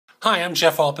Hi, I'm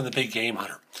Jeff Altman, the Big Game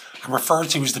Hunter. I'm referred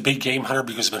to as the Big Game Hunter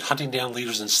because I've been hunting down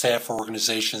leaders and staff for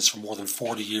organizations for more than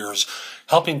 40 years,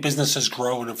 helping businesses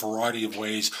grow in a variety of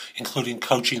ways, including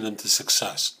coaching them to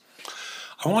success.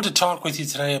 I want to talk with you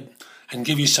today and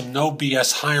give you some no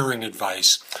BS hiring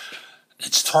advice.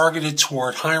 It's targeted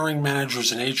toward hiring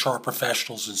managers and HR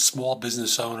professionals and small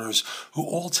business owners who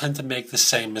all tend to make the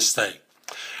same mistake.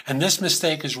 And this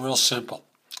mistake is real simple.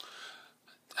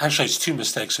 Actually, it's two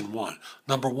mistakes in one.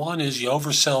 Number one is you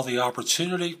oversell the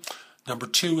opportunity. Number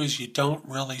two is you don't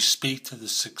really speak to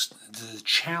the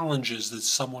challenges that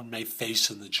someone may face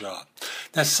in the job.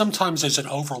 Now, sometimes there's an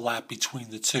overlap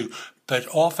between the two, but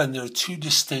often there are two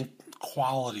distinct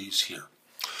qualities here.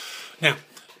 Now,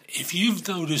 if you've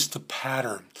noticed a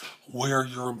pattern where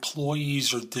your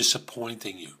employees are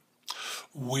disappointing you,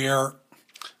 where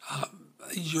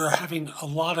you're having a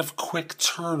lot of quick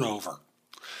turnover,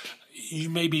 you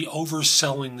may be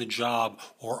overselling the job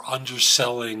or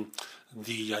underselling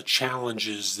the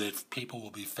challenges that people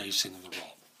will be facing in the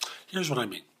role. Here's what I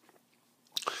mean.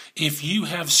 If you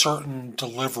have certain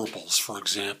deliverables, for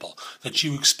example, that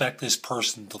you expect this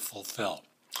person to fulfill,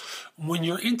 when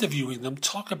you're interviewing them,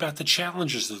 talk about the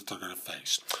challenges that they're going to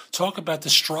face. Talk about the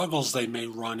struggles they may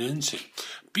run into.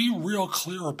 Be real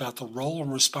clear about the role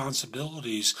and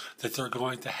responsibilities that they're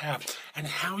going to have and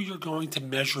how you're going to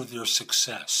measure their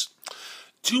success.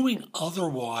 Doing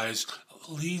otherwise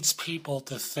leads people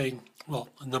to think, well,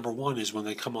 number one is when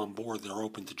they come on board, they're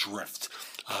open to drift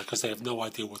because they have no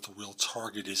idea what the real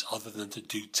target is other than to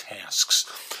do tasks.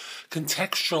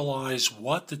 Contextualize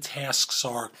what the tasks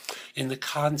are in the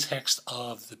context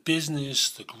of the business,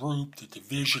 the group, the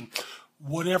division,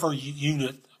 whatever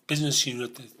business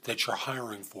unit that you're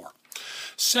hiring for.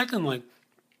 Secondly,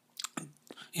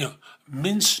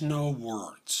 mince no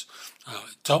words.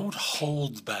 Don't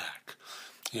hold back.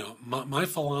 My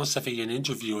philosophy in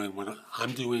interviewing when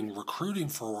I'm doing recruiting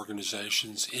for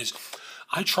organizations is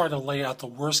I try to lay out the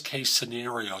worst case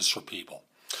scenarios for people.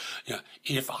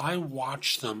 If I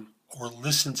watch them or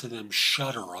listen to them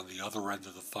shudder on the other end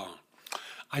of the phone,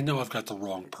 I know I've got the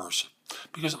wrong person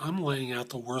because I'm laying out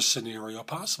the worst scenario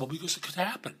possible because it could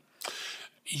happen.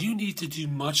 You need to do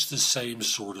much the same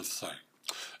sort of thing.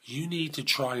 You need to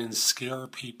try and scare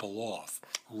people off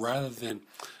rather than,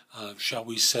 shall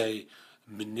we say,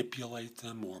 manipulate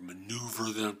them or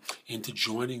maneuver them into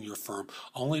joining your firm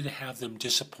only to have them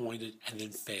disappointed and then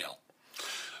fail.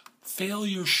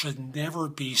 Failure should never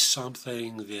be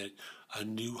something that a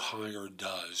new hire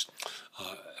does,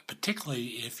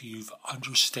 particularly if you've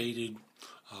understated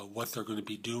what they're going to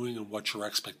be doing and what your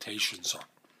expectations are.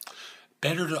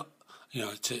 Better to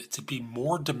be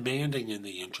more demanding in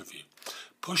the interview.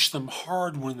 Push them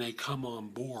hard when they come on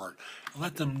board.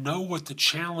 Let them know what the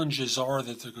challenges are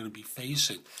that they're going to be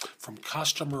facing from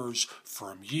customers,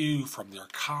 from you, from their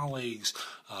colleagues,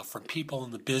 from people in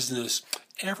the business,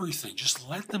 everything. Just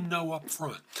let them know up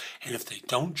front. And if they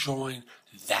don't join,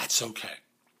 that's okay.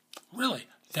 Really,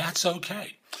 that's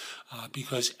okay.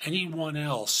 Because anyone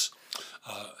else,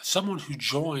 someone who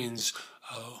joins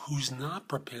who's not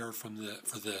prepared for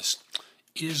this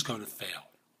is going to fail.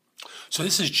 So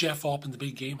this is Jeff Altman, the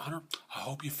Big Game Hunter. I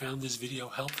hope you found this video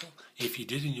helpful. If you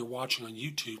did and you're watching on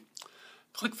YouTube,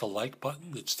 click the like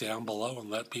button that's down below and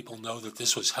let people know that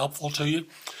this was helpful to you.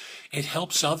 It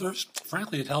helps others.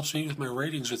 Frankly, it helps me with my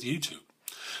ratings with YouTube.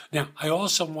 Now, I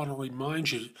also want to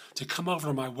remind you to come over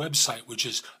to my website, which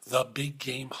is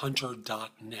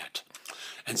thebiggamehunter.net,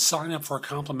 and sign up for a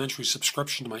complimentary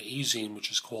subscription to my e-zine, which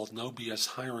is called No BS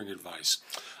Hiring Advice.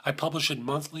 I publish it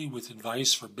monthly with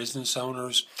advice for business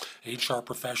owners, HR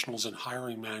professionals, and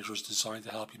hiring managers designed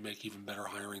to help you make even better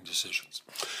hiring decisions.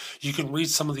 You can read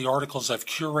some of the articles I've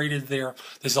curated there.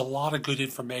 There's a lot of good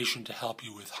information to help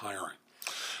you with hiring.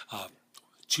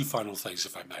 Two final things,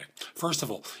 if I may. First of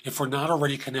all, if we're not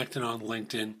already connected on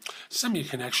LinkedIn, send me a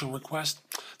connection request.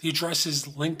 The address is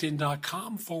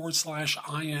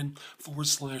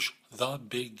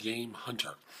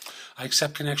linkedin.com/IN/TheBigGameHunter. I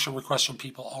accept connection requests from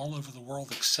people all over the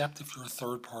world, except if you're a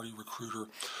third-party recruiter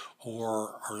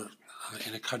or are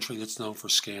in a country that's known for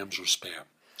scams or spam.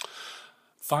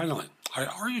 Finally,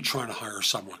 are you trying to hire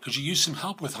someone? Could you use some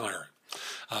help with hiring?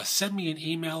 Send me an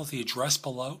email at the address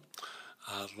below.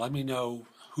 Let me know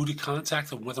who to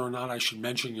contact and whether or not I should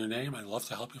mention your name. I'd love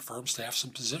to help your firm staff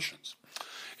some positions.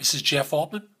 This is Jeff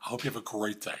Altman. I hope you have a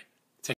great day.